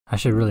I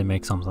should really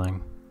make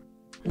something,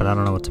 but I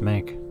don't know what to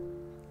make.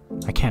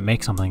 I can't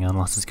make something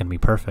unless it's gonna be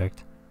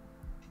perfect.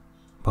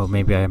 But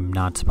maybe I'm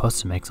not supposed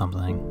to make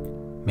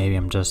something. Maybe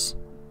I'm just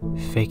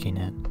faking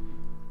it.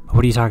 But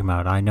what are you talking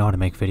about? I know how to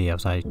make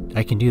videos.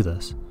 I can do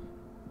this.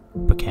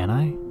 But can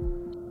I?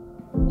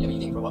 Yeah, but you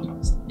didn't grow up an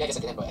artist. Yeah, I guess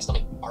I didn't, but I still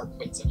make art.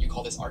 Wait, so you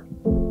call this art?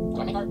 Do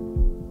I make art?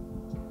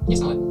 I guess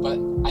not, but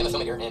I'm a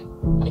filmmaker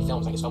and I make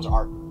films. I guess films are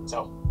art.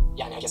 So,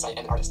 yeah, I mean, I guess I am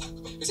an artist.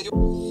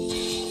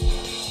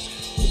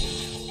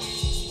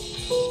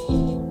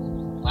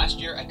 Last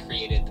year, I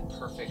created the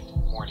perfect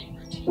morning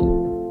routine.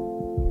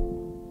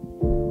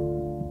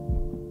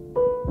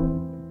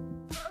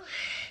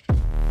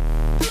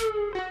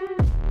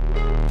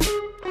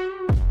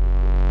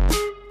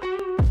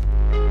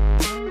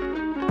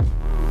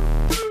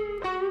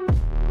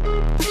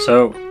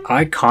 So,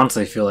 I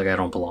constantly feel like I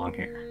don't belong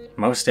here.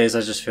 Most days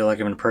I just feel like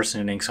I'm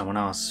impersonating someone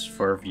else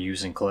for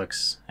views and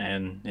clicks,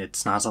 and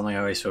it's not something I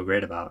always feel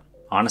great about.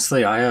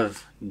 Honestly, I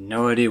have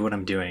no idea what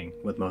I'm doing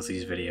with most of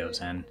these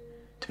videos, and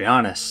to be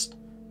honest,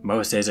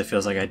 most days it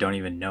feels like I don't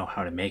even know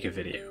how to make a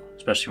video,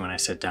 especially when I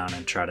sit down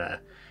and try to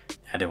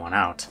edit one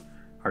out,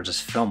 or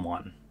just film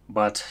one.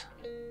 But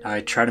I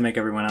try to make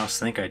everyone else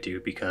think I do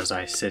because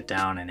I sit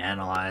down and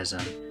analyze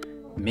and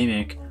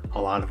mimic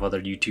a lot of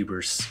other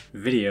YouTubers'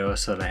 videos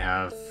so that I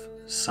have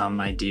some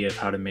idea of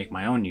how to make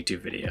my own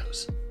YouTube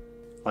videos.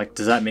 Like,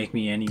 does that make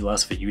me any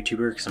less of a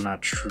YouTuber because I'm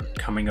not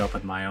coming up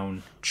with my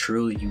own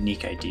truly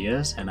unique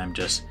ideas and I'm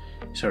just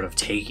sort of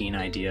taking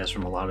ideas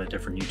from a lot of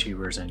different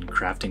YouTubers and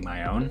crafting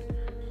my own?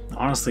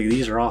 Honestly,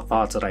 these are all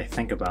thoughts that I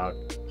think about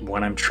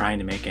when I'm trying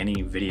to make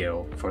any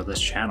video for this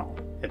channel.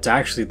 It's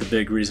actually the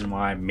big reason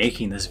why I'm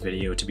making this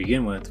video to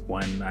begin with,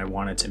 when I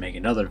wanted to make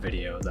another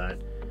video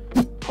that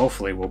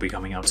hopefully will be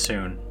coming out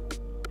soon.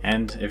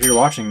 And if you're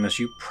watching this,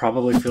 you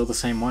probably feel the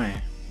same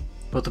way.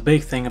 But the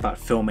big thing about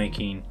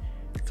filmmaking,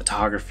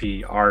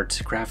 photography,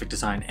 art, graphic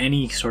design,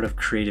 any sort of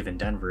creative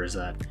endeavor is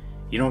that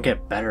you don't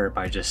get better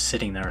by just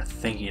sitting there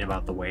thinking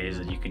about the ways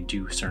that you can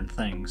do certain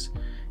things.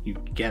 You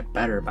get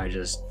better by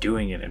just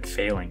doing it and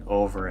failing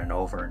over and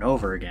over and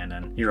over again,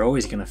 and you're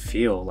always going to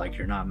feel like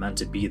you're not meant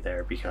to be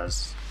there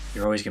because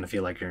you're always going to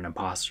feel like you're an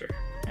imposter.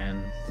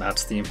 And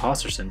that's the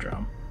imposter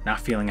syndrome. Not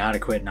feeling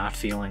adequate, not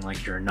feeling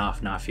like you're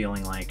enough, not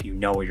feeling like you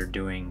know what you're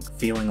doing,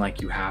 feeling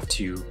like you have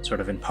to sort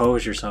of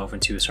impose yourself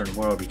into a certain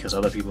world because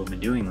other people have been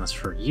doing this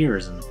for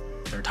years and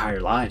their entire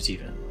lives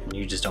even, and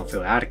you just don't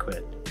feel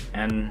adequate.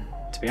 And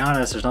to be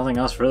honest, there's nothing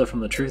else further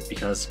from the truth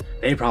because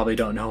they probably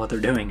don't know what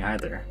they're doing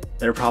either.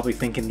 They're probably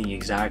thinking the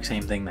exact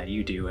same thing that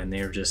you do, and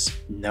they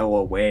just know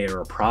a way or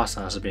a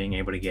process of being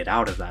able to get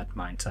out of that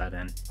mindset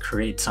and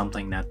create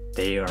something that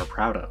they are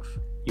proud of.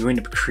 You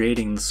end up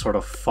creating this sort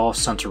of false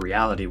sense of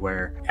reality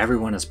where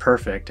everyone is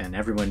perfect and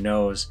everyone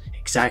knows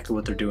exactly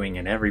what they're doing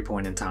at every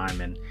point in time,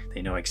 and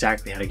they know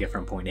exactly how to get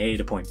from point A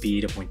to point B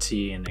to point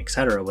C and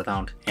etc.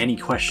 without any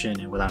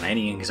question and without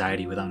any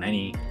anxiety, without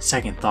any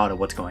second thought of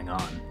what's going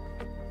on.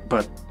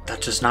 But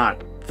that's just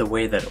not the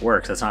way that it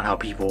works. That's not how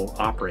people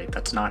operate.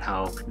 That's not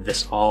how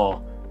this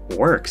all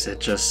works.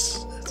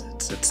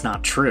 It's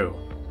not true.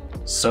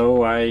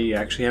 So I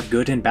actually have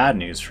good and bad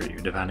news for you,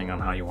 depending on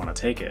how you want to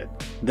take it.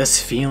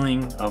 This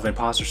feeling of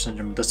imposter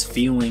syndrome, this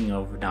feeling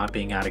of not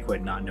being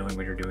adequate, not knowing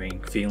what you're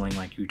doing, feeling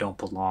like you don't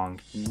belong,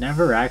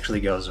 never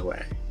actually goes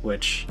away,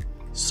 which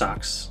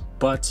sucks.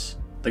 But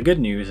the good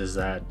news is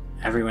that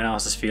everyone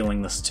else is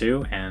feeling this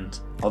too, and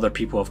other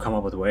people have come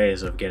up with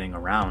ways of getting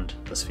around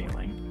this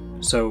feeling.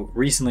 So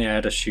recently I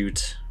had a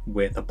shoot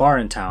with a bar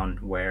in town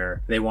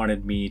where they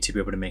wanted me to be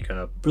able to make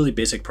a really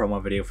basic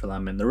promo video for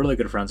them, and they're really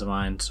good friends of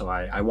mine, so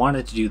I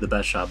wanted to do the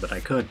best job that I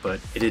could, but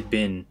it had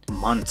been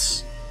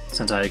months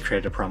since I had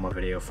created a promo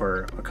video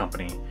for a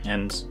company.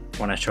 And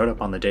when I showed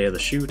up on the day of the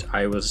shoot,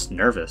 I was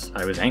nervous,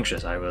 I was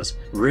anxious, I was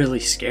really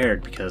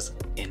scared because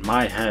in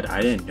my head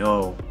I didn't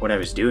know what I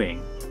was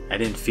doing. I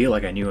didn't feel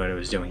like I knew what I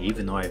was doing,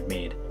 even though I've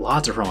made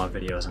lots of promo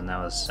videos, and that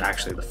was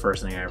actually the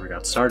first thing I ever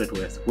got started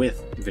with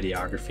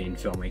videography and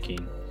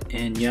filmmaking.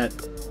 And yet,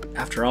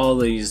 after all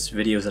these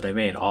videos that I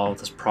made, all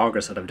this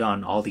progress that I've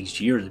done, all these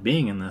years of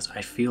being in this,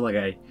 I feel like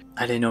I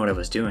didn't know what I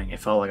was doing. It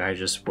felt like I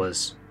just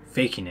was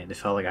faking it. It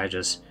felt like I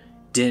just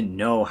didn't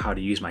know how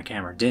to use my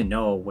camera, didn't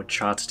know what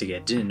shots to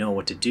get, didn't know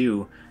what to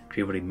do to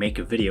be able to make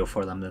a video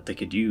for them that they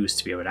could use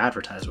to be able to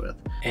advertise with.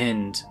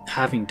 And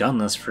having done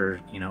this for,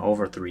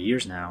 over 3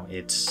 years now,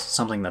 it's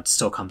something that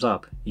still comes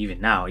up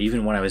even now.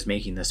 Even when I was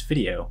making this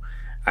video,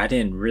 I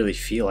didn't really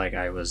feel like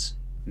I was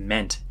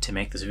meant to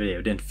make this video.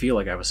 It didn't feel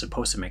like I was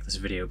supposed to make this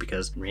video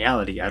because in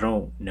reality I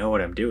don't know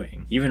what I'm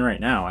doing. Even right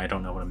now I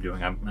don't know what I'm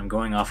doing. I'm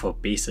going off a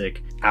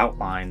basic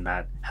outline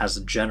that has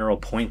a general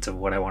point of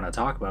what I want to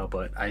talk about,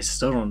 but I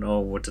still don't know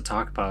what to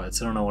talk about. I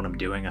still don't know what I'm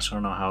doing. I still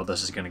don't know how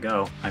this is going to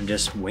go. I'm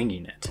just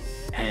winging it.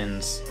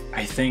 And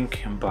I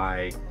think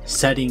by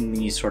setting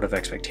these sort of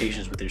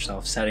expectations with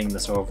yourself, setting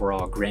this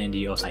overall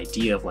grandiose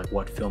idea of like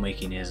what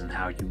filmmaking is and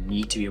how you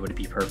need to be able to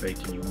be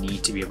perfect and you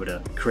need to be able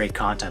to create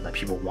content that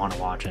people want to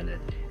watch, and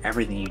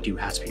everything you do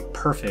has to be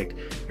perfect,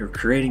 you're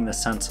creating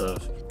this sense of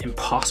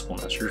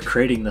impossibleness. You're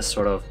creating this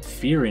sort of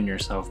fear in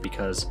yourself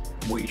because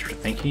what you're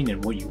thinking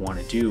and what you want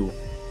to do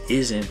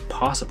isn't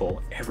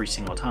possible every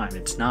single time.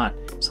 It's not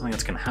something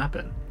that's going to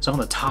happen. Some of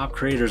the top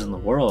creators in the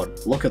world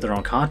look at their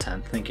own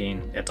content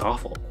thinking it's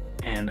awful.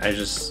 And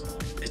it's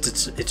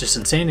just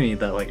insane to me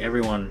that like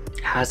everyone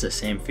has the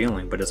same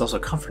feeling, but it's also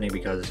comforting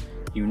because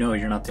you know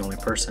you're not the only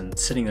person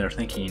sitting there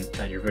thinking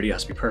that your video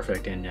has to be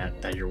perfect and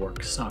yet that your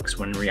work sucks,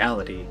 when in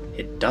reality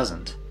it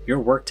doesn't. Your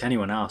work to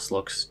anyone else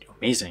looks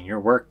amazing. Your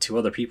work to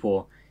other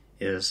people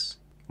is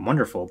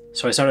wonderful.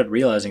 So I started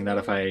realizing that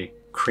if I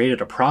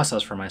created a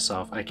process for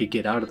myself, I could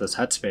get out of this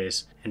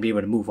headspace and be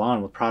able to move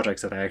on with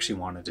projects that I actually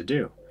wanted to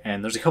do.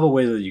 And there's a couple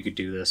ways that you could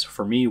do this.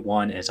 For me,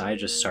 one is I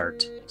just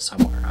start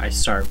somewhere. I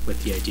start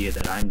with the idea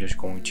that I'm just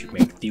going to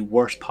make the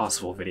worst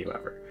possible video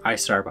ever. I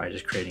start by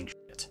just creating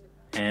shit.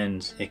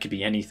 And it could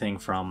be anything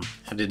from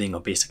editing a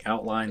basic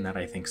outline that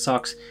I think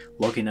sucks,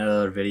 looking at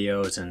other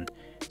videos and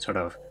sort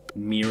of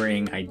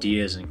mirroring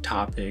ideas and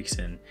topics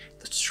and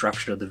the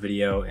structure of the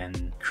video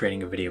and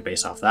creating a video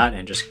based off that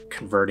and just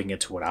converting it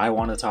to what I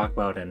want to talk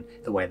about and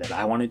the way that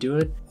I want to do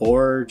it,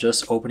 or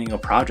just opening a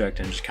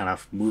project and just kind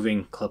of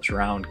moving clips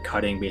around,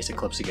 cutting basic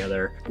clips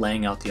together,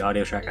 laying out the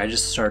audio track. I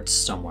just start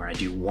somewhere. I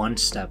do one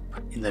step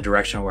in the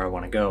direction where I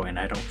want to go, and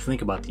I don't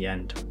think about the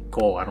end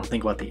goal. I don't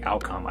think about the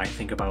outcome. I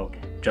think about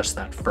just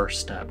that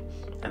first step.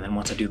 And then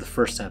once I do the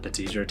first step, it's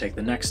easier to take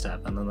the next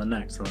step, and then the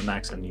next, and the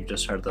next, and you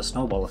just start the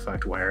snowball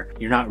effect where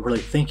you're not really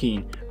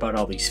thinking about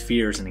all these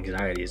fears and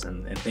anxieties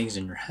and things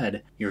in your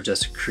head. You're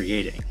just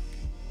creating.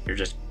 You're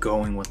just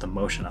going with the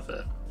motion of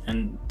it.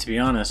 And to be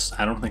honest,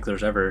 I don't think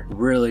there's ever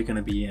really going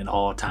to be an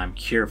all-time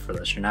cure for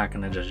this. You're not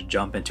going to just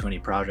jump into any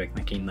project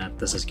thinking that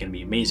this is going to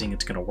be amazing,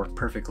 it's going to work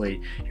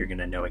perfectly, you're going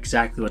to know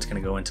exactly what's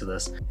going to go into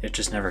this. It's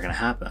just never going to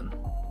happen.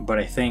 But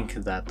I think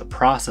that the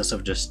process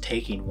of just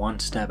taking one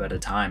step at a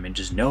time and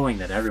just knowing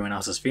that everyone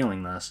else is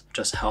feeling this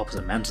just helps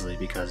immensely,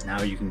 because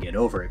now you can get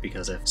over it,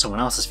 because if someone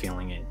else is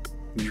feeling it,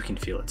 you can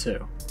feel it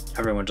too.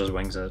 Everyone just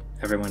wings it.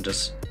 Everyone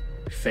just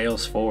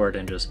fails forward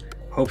and just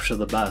hopes for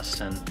the best.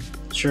 And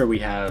sure, we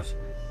have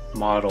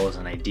models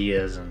and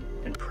ideas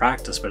and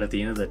practice, but at the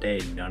end of the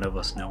day, none of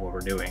us know what we're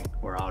doing.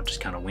 We're all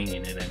just kind of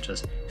winging it and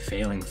just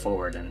failing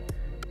forward and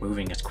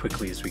moving as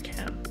quickly as we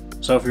can.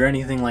 So if you're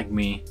anything like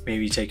me,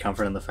 maybe take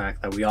comfort in the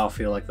fact that we all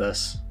feel like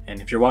this.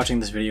 And if you're watching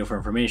this video for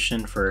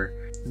information, for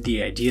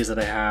the ideas that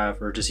I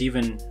have, or just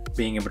even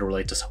being able to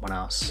relate to someone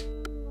else,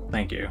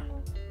 thank you.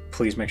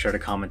 Please make sure to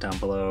comment down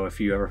below if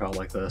you ever felt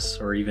like this,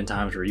 or even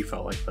times where you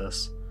felt like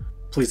this.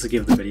 Please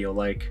give the video a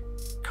like,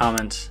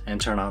 comment, and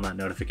turn on that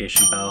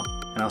notification bell,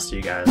 and I'll see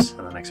you guys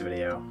in the next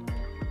video.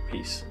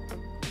 Peace.